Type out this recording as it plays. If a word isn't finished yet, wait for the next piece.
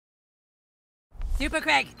Super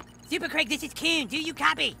Craig! Super Craig, this is Coon. Do you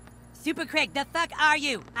copy? Super Craig, the fuck are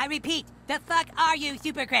you? I repeat, the fuck are you,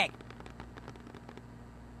 Super Craig?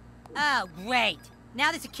 Oh, wait.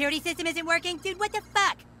 Now the security system isn't working? Dude, what the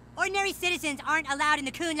fuck? Ordinary citizens aren't allowed in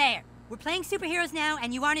the Coon lair. We're playing superheroes now,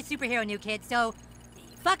 and you aren't a superhero, new kid, so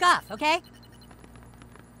fuck off, okay?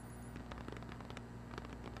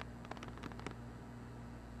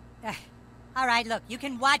 Alright, look, you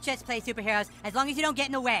can watch us play superheroes as long as you don't get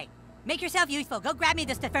in the way. Make yourself useful. Go grab me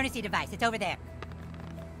the Stefernacy device. It's over there.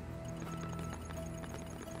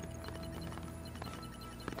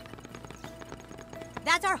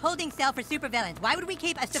 That's our holding cell for supervillains. Why would we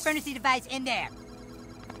keep a Stefernacy device in there?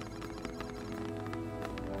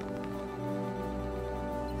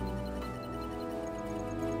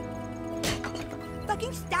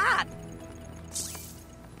 Fucking stop!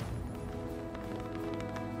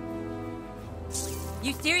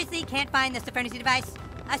 You seriously can't find the Stefernacy device?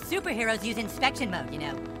 Us superheroes use inspection mode, you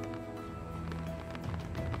know.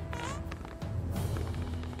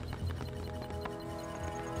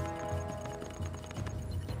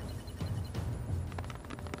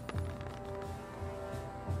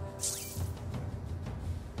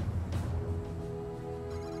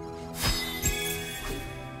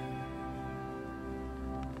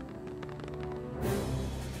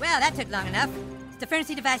 Well, that took long enough.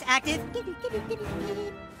 Stefernacy device active.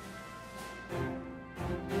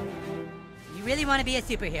 You really want to be a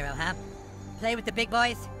superhero, huh? Play with the big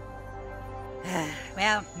boys?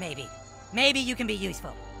 Well, maybe. Maybe you can be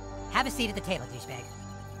useful. Have a seat at the table, douchebag.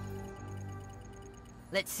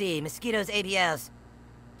 Let's see, mosquitoes, ABLs.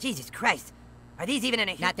 Jesus Christ. Are these even in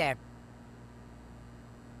a... Not there.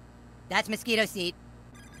 That's mosquito seat.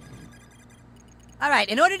 Alright,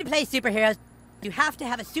 in order to play superheroes, you have to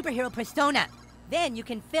have a superhero persona. Then you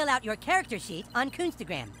can fill out your character sheet on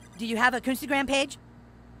Coonstagram. Do you have a Coonstagram page?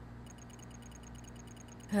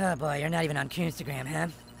 Oh boy, you're not even on Coonstagram, huh?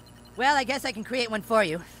 Well, I guess I can create one for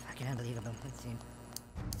you. Fucking unbelievable. Let's see.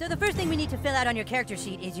 So the first thing we need to fill out on your character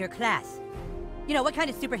sheet is your class. You know, what kind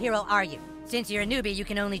of superhero are you? Since you're a newbie, you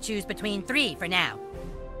can only choose between 3 for now.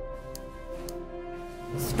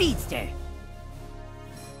 Speedster.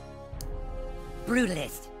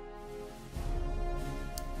 Brutalist.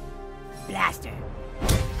 Blaster.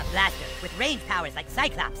 A blaster with range powers like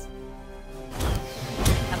Cyclops.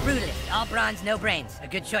 A brutalist, all bronze, no brains. A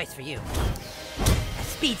good choice for you. A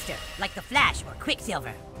speedster, like the Flash or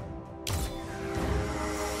Quicksilver.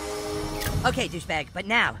 Okay, douchebag, but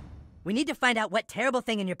now, we need to find out what terrible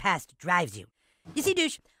thing in your past drives you. You see,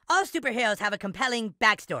 douche, all superheroes have a compelling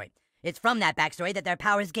backstory. It's from that backstory that their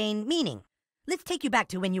powers gain meaning. Let's take you back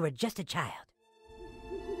to when you were just a child.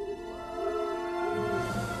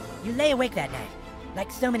 You lay awake that night. Like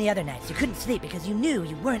so many other nights, you couldn't sleep because you knew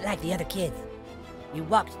you weren't like the other kids. You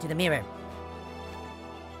walked to the mirror.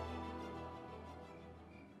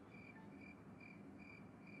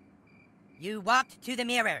 You walked to the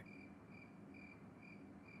mirror.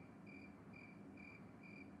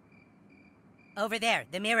 Over there,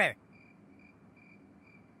 the mirror.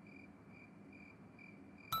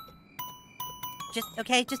 Just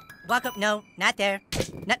walk up. No, not there.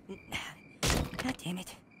 Not... God damn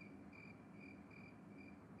it.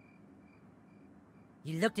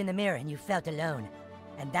 You looked in the mirror and you felt alone.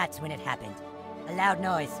 And that's when it happened. A loud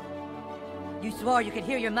noise. You swore you could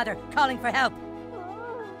hear your mother calling for help.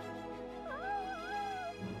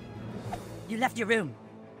 You left your room.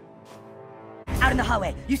 Out in the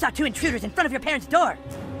hallway, you saw 2 intruders in front of your parents' door.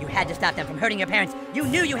 You had to stop them from hurting your parents. You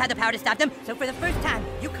knew you had the power to stop them, so for the first time,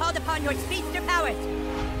 you called upon your speedster powers.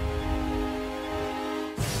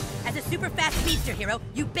 As a super fast speedster hero,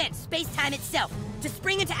 you bent space-time itself to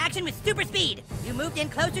spring into action with super speed. You moved in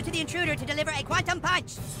closer to the intruder to deliver a quantum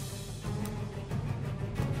punch.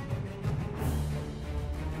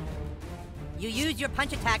 You used your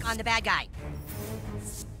punch attack on the bad guy.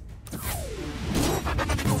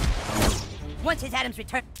 Once his atoms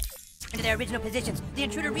returned to their original positions, the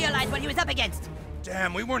intruder realized what he was up against.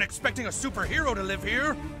 Damn, we weren't expecting a superhero to live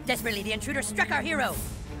here. Desperately, the intruder struck our hero.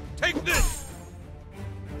 Take this!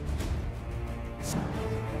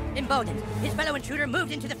 Emboldened, his fellow intruder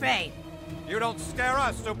moved into the fray. You don't scare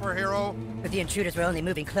us, superhero. But the intruders were only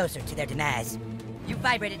moving closer to their demise. You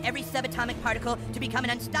vibrated every subatomic particle to become an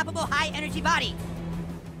unstoppable high-energy body.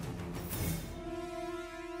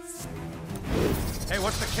 Hey,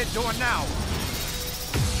 what's the kid doing now?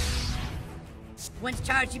 Once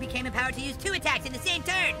charged, you became empowered to use 2 attacks in the same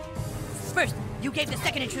turn. First, you gave the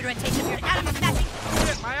second intruder a taste of your atom smashing.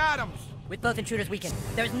 Shit, my atoms! With both intruders weakened,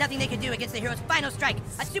 there was nothing they could do against the hero's final strike,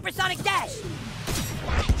 a supersonic dash.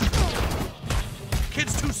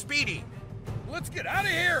 Kid's too speedy. Let's get out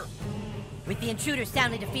of here! With the intruder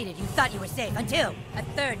soundly defeated, you thought you were safe until a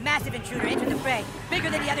third massive intruder entered the fray, bigger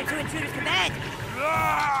than the other two intruders combined.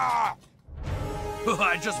 Ah!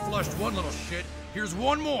 I just flushed one little shit. Here's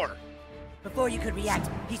one more. Before you could react,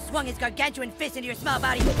 he swung his gargantuan fist into your small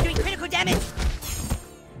body, doing critical damage.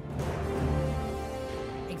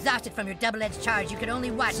 Exhausted from your double-edged charge, you could only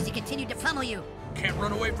watch as he continued to pummel you. Can't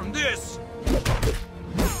run away from this. You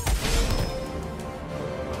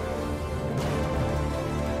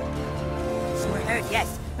were hurt,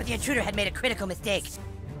 yes, but the intruder had made a critical mistake.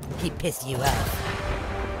 He pissed you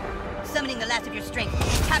off. Summoning the last of your strength, you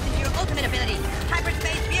tapped into your ultimate ability,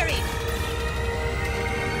 Hyperspace Fury.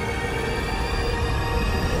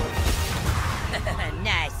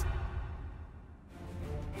 Nice.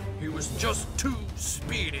 He was just too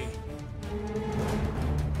speedy.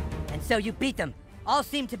 And so you beat them. All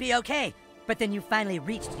seemed to be okay, but then you finally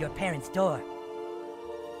reached your parents' door.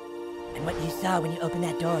 And what you saw when you opened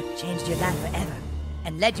that door changed your life forever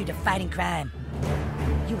and led you to fighting crime.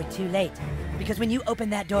 You were too late, because when you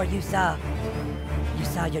opened that door, you saw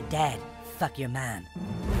your dad fuck your mom.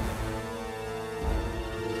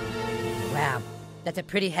 Wow, that's a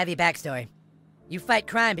pretty heavy backstory. You fight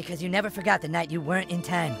crime because you never forgot the night you weren't in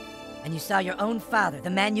time, and you saw your own father, the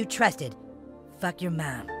man you trusted, fuck your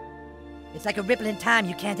mom. It's like a ripple in time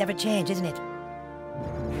you can't ever change, isn't it?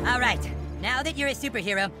 All right, now that you're a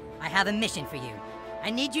superhero, I have a mission for you. I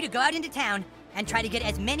need you to go out into town and try to get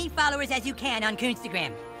as many followers as you can on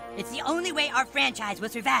Coonstagram. It's the only way our franchise will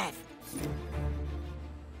survive.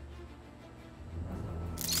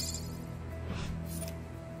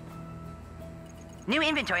 New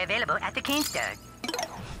inventory available at the Coon Store.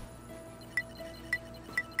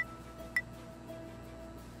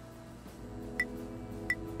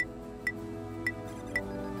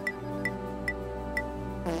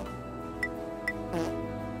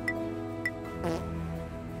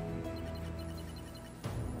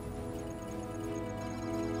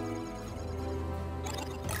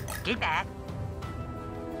 Goodbye.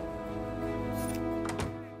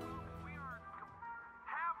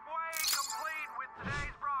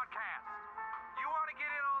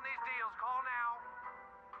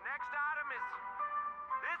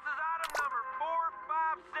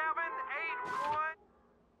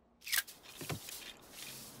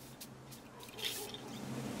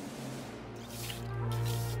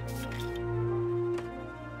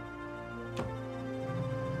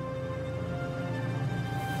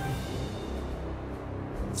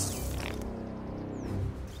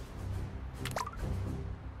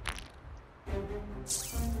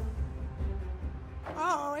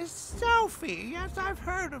 Oh, it's Sophie. Yes, I've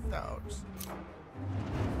heard of those.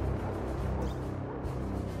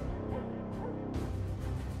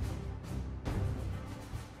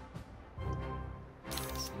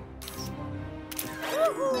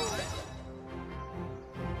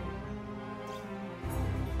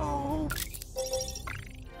 Oh.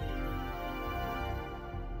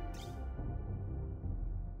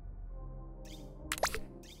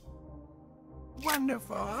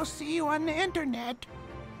 Wonderful. I'll see you on the internet.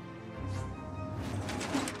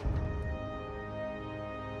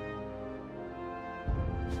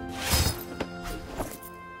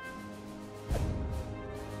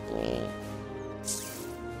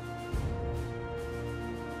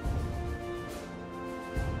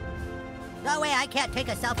 No way I can't take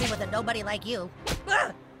a selfie with a nobody like you.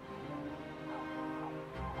 Ugh!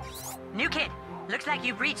 New kid, looks like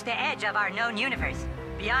you've reached the edge of our known universe.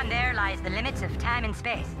 Beyond there lies the limits of time and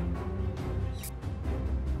space.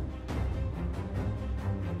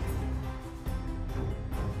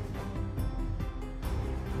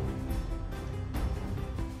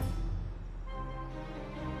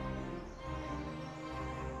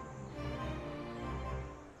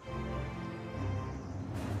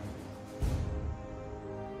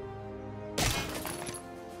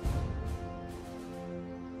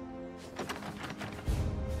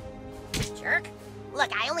 Jerk.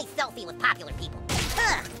 Look, I only selfie with popular people.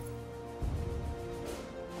 Ugh. This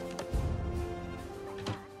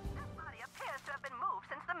body appears to have been moved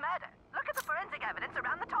since the murder. Look at the forensic evidence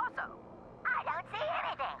around the torso. I don't see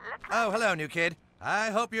anything. Oh, hello, new kid. I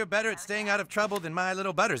hope you're better at staying out of trouble than my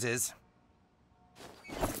little Butters is.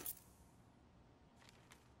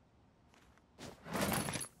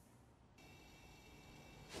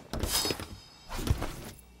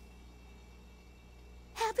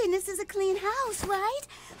 Happiness is a clean house, right?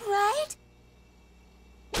 Right?